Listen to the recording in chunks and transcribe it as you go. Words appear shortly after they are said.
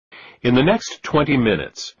In the next 20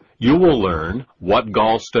 minutes, you will learn what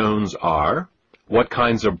gallstones are, what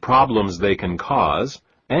kinds of problems they can cause,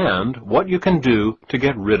 and what you can do to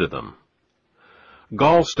get rid of them.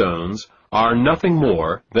 Gallstones are nothing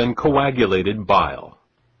more than coagulated bile.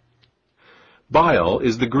 Bile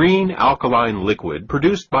is the green alkaline liquid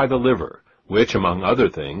produced by the liver, which, among other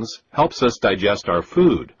things, helps us digest our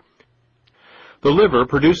food. The liver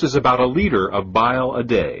produces about 1 liter of bile a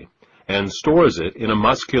day, and stores it in a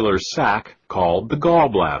muscular sac called the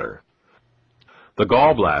gallbladder. The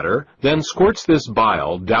gallbladder then squirts this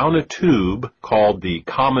bile down a tube called the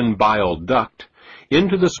common bile duct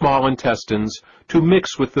into the small intestines to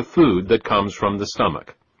mix with the food that comes from the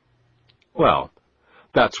stomach. Well,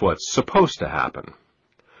 that's what's supposed to happen.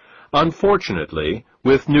 Unfortunately,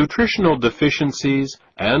 with nutritional deficiencies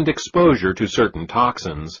and exposure to certain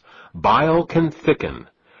toxins, bile can thicken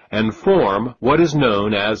and form what is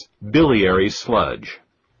known as biliary sludge.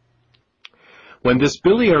 When this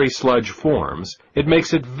biliary sludge forms, it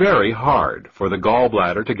makes it very hard for the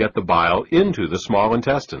gallbladder to get the bile into the small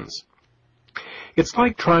intestines. It's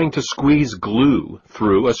like trying to squeeze glue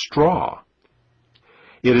through a straw.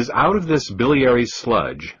 It is out of this biliary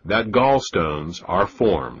sludge that gallstones are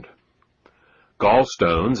formed.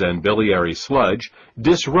 Gallstones and biliary sludge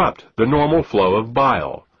disrupt the normal flow of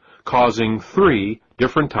bile, causing 3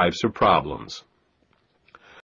 different types of problems.